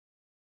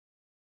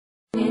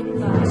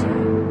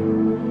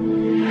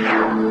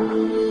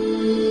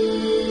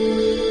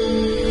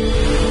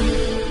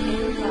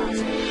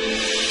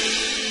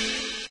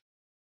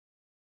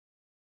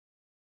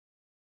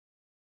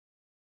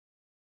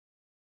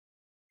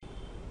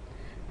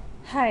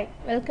Hi,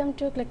 welcome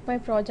to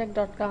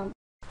clickmyproject.com.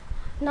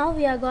 Now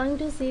we are going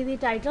to see the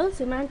title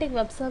Semantic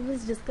Web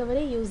Service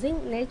Discovery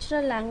using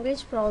Natural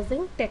Language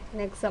Processing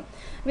Techniques.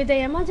 With the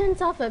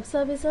emergence of web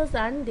services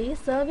and the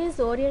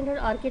service-oriented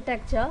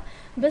architecture,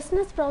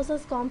 business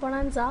process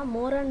components are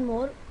more and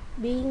more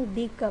being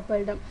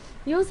decoupled.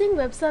 Using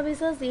web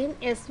services in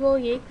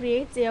SOA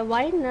creates a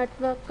wide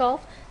network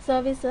of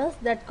services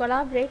that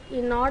collaborate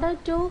in order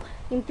to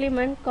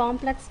implement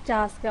complex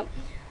tasks.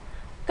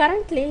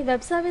 Currently,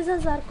 web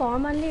services are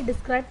commonly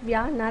described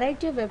via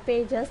narrative web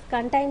pages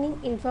containing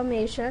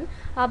information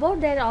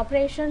about their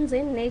operations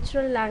in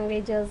natural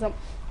languages.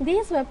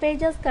 These web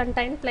pages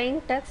contain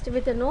plain text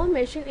with no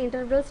machine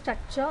interval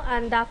structure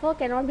and therefore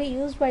cannot be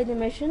used by the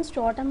machines to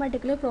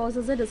automatically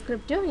process the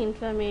descriptive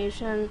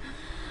information.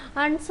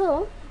 And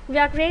so, we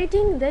are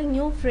creating the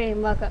new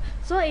framework.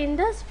 So, in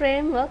this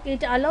framework,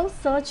 it allows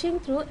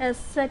searching through a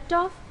set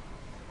of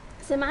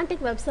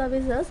semantic web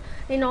services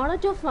in order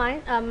to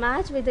find a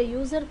match with the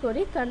user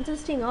query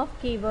consisting of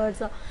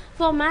keywords.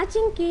 For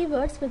matching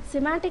keywords with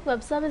semantic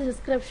web service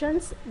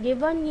descriptions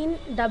given in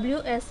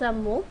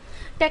WSMO,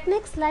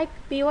 techniques like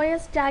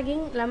POS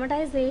tagging,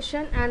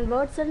 lemmatization, and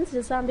word sense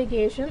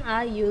disambiguation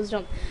are used.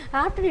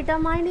 After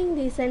determining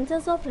the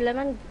senses of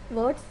relevant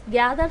words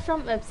gathered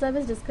from web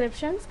service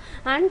descriptions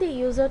and the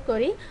user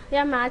query,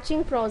 a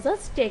matching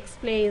process takes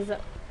place.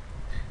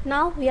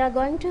 Now we are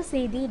going to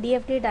see the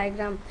DFT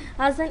diagram.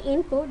 As an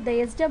input, the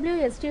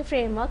SWST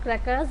framework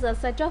requires a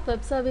set of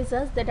web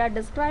services that are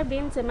described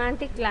in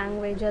semantic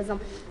languages.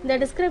 The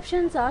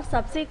descriptions are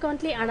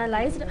subsequently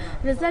analyzed,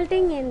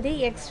 resulting in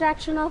the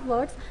extraction of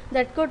words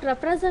that could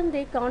represent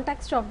the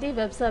context of the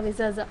web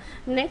services.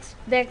 Next,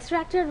 the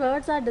extracted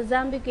words are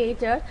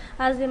disambiguated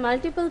as the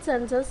multiple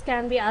senses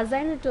can be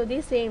assigned to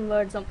the same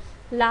words.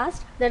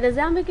 Last, the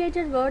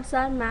disambiguated words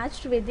are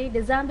matched with the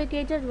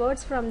disambiguated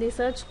words from the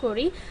search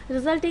query,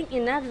 resulting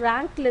in a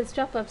ranked list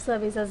of web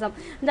services.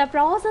 The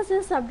process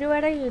is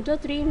subdivided into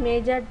three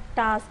major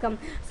tasks: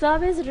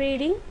 service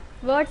reading,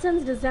 word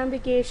sense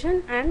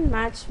disambiguation, and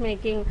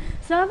matchmaking.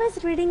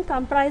 Service reading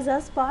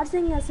comprises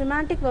parsing a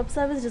semantic web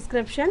service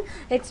description,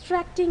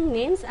 extracting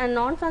names and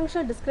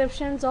non-functional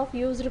descriptions of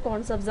used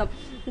concepts.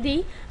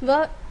 The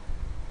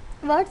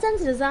word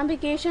sense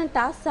disambiguation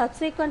task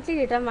subsequently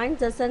determines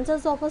the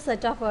senses of a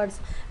set of words.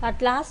 At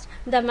last,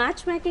 the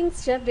matchmaking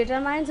step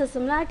determines the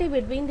similarity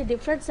between the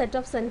different set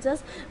of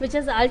senses, which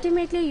is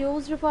ultimately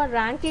used for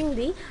ranking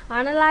the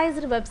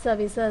analyzed web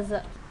services.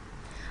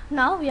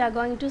 Now we are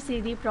going to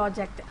see the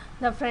project.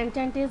 The front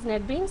end is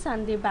NetBeans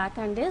and the back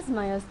end is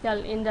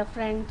MySQL. In the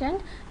front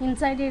end,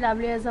 inside the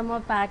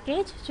WSMO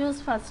package,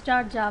 choose First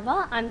Start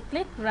Java and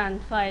click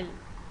Run File.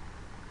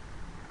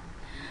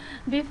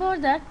 Before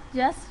that,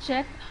 just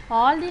check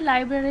all the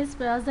libraries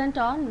present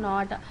or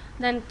not.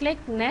 Then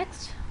click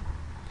Next.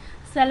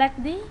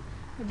 Select the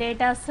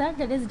data set,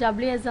 that is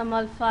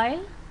WSML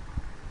file.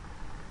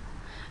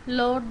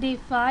 Load the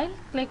file.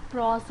 Click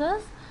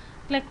Process.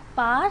 Click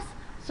Parse.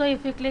 So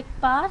if you click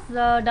Parse,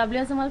 the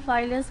WSML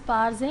file is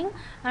parsing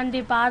and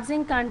the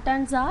parsing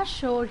contents are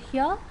shown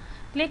here.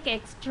 Click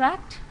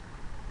Extract.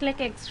 Click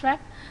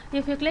Extract.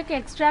 If you click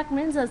Extract,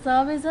 means the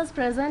services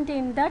present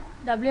in that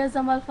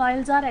WSML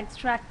files are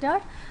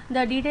extracted.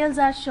 The details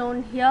are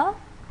shown here.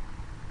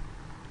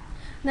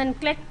 Then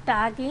click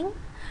Tagging.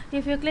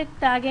 If you click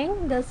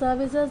Tagging, the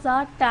services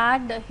are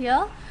tagged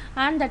here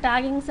and the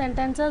tagging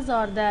sentences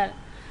are there.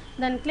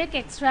 Then click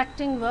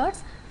Extracting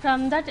Words.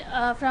 From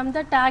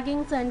the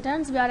tagging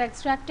sentence, we are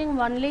extracting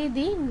only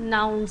the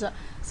nouns.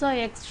 So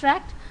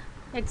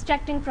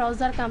extracting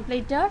process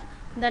completed.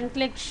 Then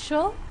click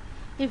Show.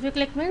 If you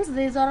click, means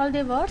these are all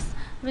the words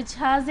which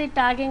has the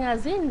tagging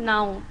as a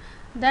noun.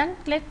 Then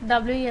click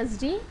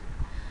WSD.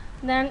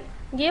 Then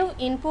give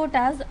input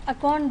as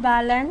account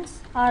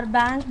balance or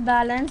bank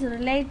balance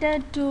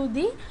related to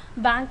the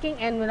banking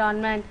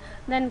environment.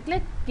 Then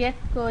click Get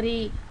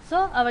Query.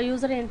 So our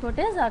user input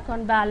is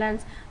account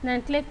balance.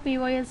 Then click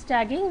POS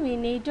tagging. We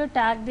need to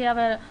tag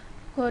our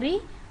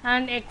query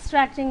and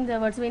extracting the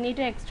words. We need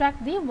to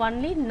extract the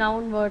only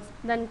noun words.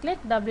 Then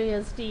click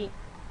WSD.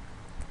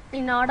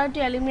 In order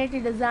to eliminate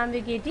the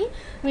disambiguity,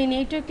 we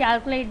need to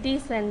calculate the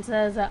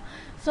senses.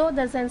 So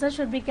the senses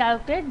should be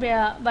calculated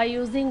by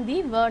using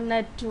the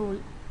WordNet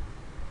tool.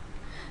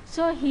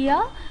 So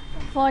here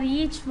for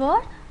each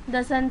word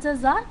the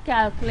senses are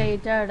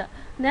calculated.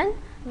 Then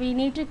we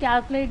need to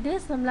calculate the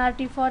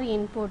similarity for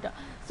input.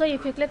 So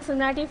if you click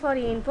similarity for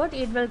input,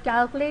 it will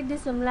calculate the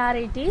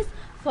similarities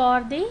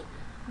for the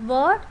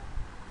word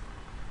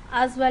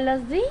as well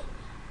as the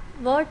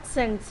word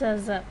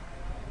senses.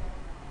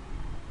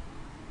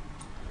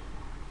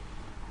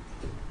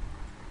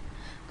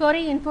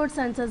 Query input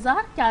senses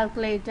are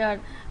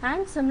calculated,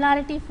 and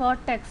similarity for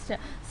text.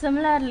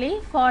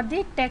 Similarly, for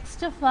the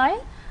text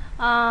file,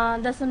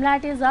 the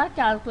similarities are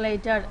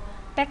calculated.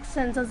 Text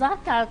senses are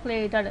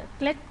calculated.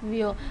 Click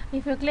View.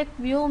 If you click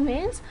View,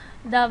 means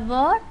the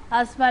word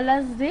as well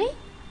as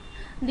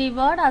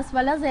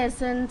their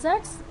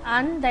senses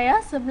and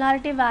their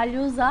similarity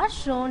values are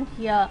shown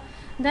here.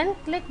 Then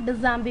click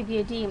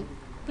Disambiguity.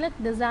 click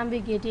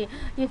disambiguity.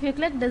 If you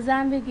click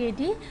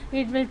disambiguity,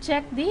 it will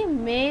check the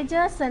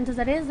major senses,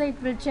 that is,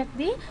 it will check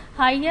the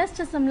highest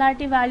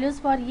similarity values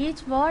for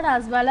each word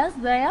as well as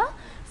their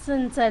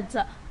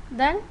sensors.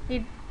 Then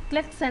it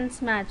click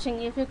sense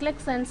matching. If you click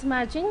sense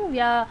matching, we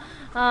are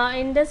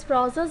in this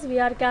process we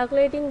are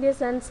calculating the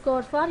sense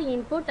score for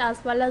input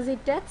as well as the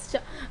text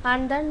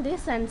and then the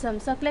sense sum.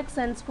 So click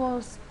sense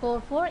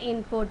score for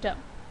input.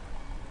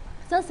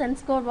 So sense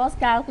score was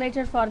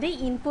calculated for the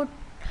input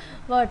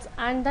words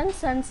and then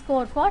sense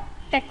score for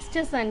text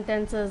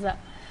sentences.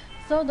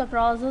 So the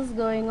process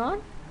going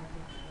on.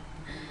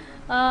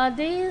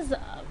 These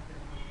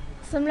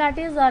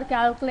similarities are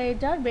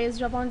calculated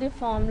based upon the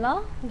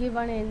formula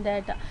given in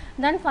that.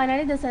 Then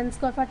finally the sense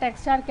score for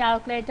text are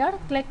calculated.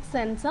 Click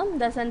sense sum.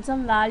 The sense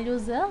sum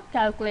values are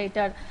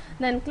calculated.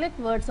 Then click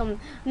word sum.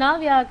 Now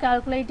we are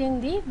calculating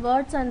the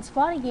word sense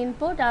for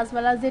input as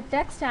well as the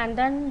text, and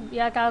then we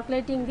are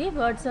calculating the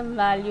word sum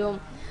value.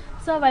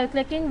 So while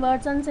clicking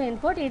word sense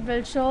input, it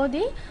will show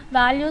the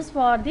values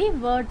for the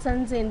word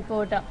sense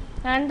input,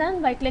 and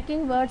then by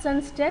clicking word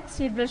sense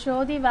text, it will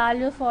show the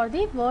value for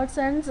the word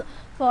sense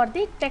for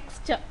the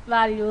text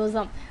values.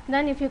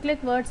 Then if you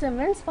click word sum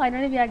means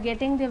finally we are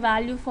getting the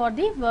value for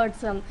the word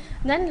sum.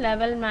 Then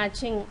level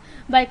matching.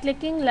 By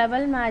clicking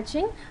level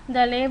matching,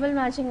 the label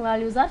matching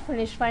values are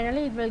finished.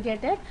 Finally it will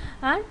get it,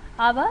 and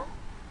our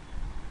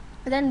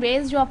then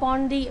based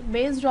upon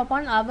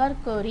our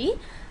query,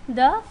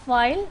 the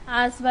file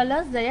as well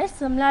as their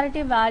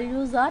similarity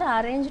values are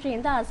arranged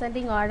in the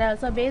ascending order.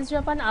 So based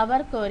upon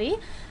our query,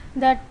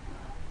 that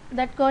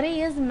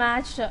query is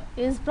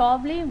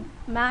probably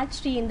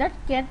matched in that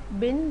get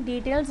bin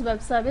details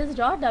web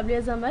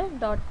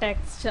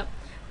service.wsml.text.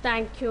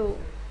 Thank you.